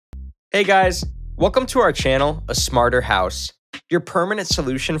Hey guys, welcome to our channel, A Smarter House, your permanent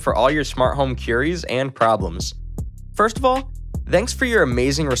solution for all your smart home queries and problems. First of all, thanks for your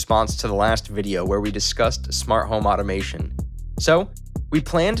amazing response to the last video where we discussed smart home automation. So, we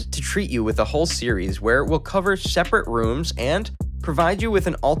planned to treat you with a whole series where we'll cover separate rooms and provide you with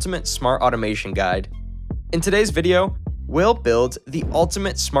an ultimate smart automation guide. In today's video, we'll build the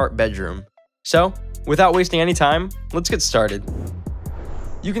ultimate smart bedroom. So, without wasting any time, let's get started.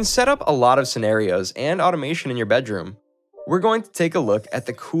 You can set up a lot of scenarios and automation in your bedroom. We're going to take a look at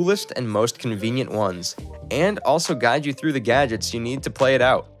the coolest and most convenient ones, and also guide you through the gadgets you need to play it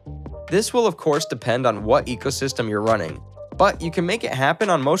out. This will of course depend on what ecosystem you're running, but you can make it happen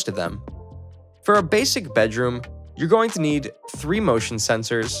on most of them. For a basic bedroom, you're going to need 3 motion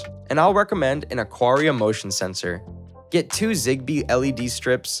sensors, and I'll recommend an Aqara motion sensor. Get 2 Zigbee LED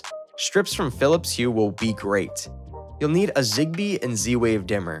strips. Strips from Philips Hue will be great. You'll need a Zigbee and Z-Wave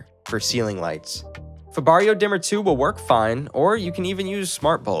dimmer for ceiling lights. Fibaro Dimmer 2 will work fine, or you can even use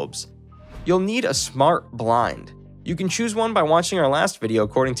smart bulbs. You'll need a smart blind. You can choose one by watching our last video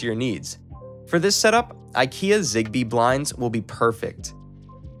according to your needs. For this setup, IKEA Zigbee blinds will be perfect.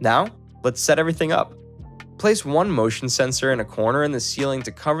 Now, let's set everything up. Place 1 motion sensor in a corner in the ceiling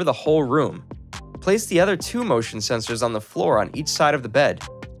to cover the whole room. Place the other 2 motion sensors on the floor on each side of the bed.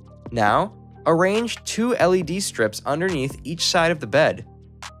 Now, arrange 2 LED strips underneath each side of the bed.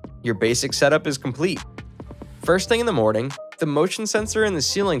 Your basic setup is complete. First thing in the morning, the motion sensor in the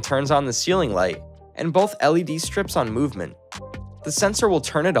ceiling turns on the ceiling light, and both LED strips on movement. The sensor will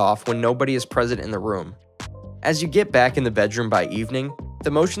turn it off when nobody is present in the room. As you get back in the bedroom by evening,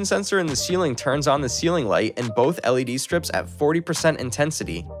 the motion sensor in the ceiling turns on the ceiling light and both LED strips at 40%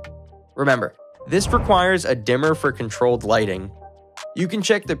 intensity. Remember, this requires a dimmer for controlled lighting. You can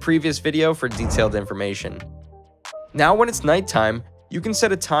check the previous video for detailed information. Now when it's nighttime, you can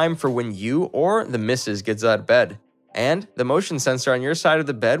set a time for when you or the missus gets out of bed, and the motion sensor on your side of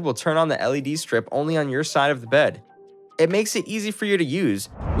the bed will turn on the LED strip only on your side of the bed. It makes it easy for you to use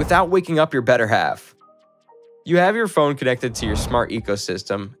without waking up your better half. You have your phone connected to your smart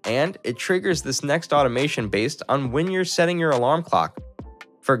ecosystem, and it triggers this next automation based on when you're setting your alarm clock.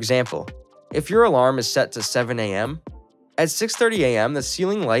 For example, if your alarm is set to 7 a.m., at 6:30 a.m., the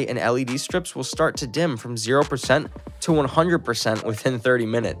ceiling light and LED strips will start to dim from 0% to 100% within 30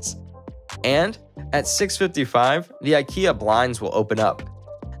 minutes. And at 6:55, the IKEA blinds will open up.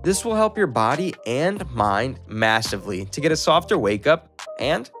 This will help your body and mind massively to get a softer wake up,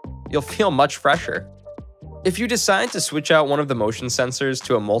 and you'll feel much fresher. If you decide to switch out one of the motion sensors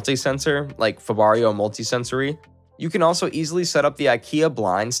to a multi-sensor, like Fibaro Multisensory, you can also easily set up the IKEA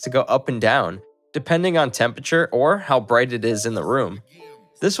blinds to go up and down, depending on temperature or how bright it is in the room.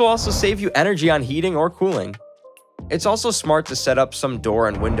 This will also save you energy on heating or cooling. It's also smart to set up some door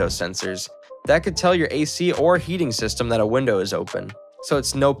and window sensors that could tell your AC or heating system that a window is open, so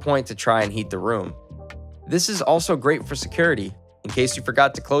it's no point to try and heat the room. This is also great for security, in case you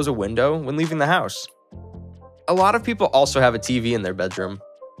forgot to close a window when leaving the house. A lot of people also have a TV in their bedroom.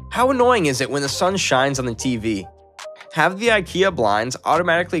 How annoying is it when the sun shines on the TV? Have the IKEA blinds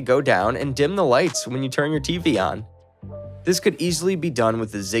automatically go down and dim the lights when you turn your TV on. This could easily be done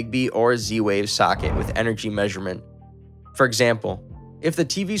with the Zigbee or Z-Wave socket with energy measurement. For example, if the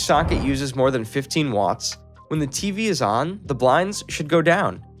TV socket uses more than 15 watts, when the TV is on, the blinds should go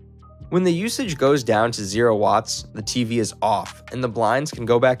down. When the usage goes down to 0 watts, the TV is off and the blinds can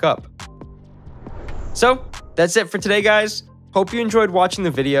go back up. So, that's it for today, guys. Hope you enjoyed watching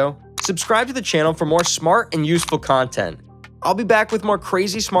the video. Subscribe to the channel for more smart and useful content. I'll be back with more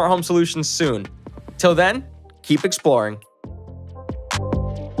crazy smart home solutions soon. Till then, keep exploring.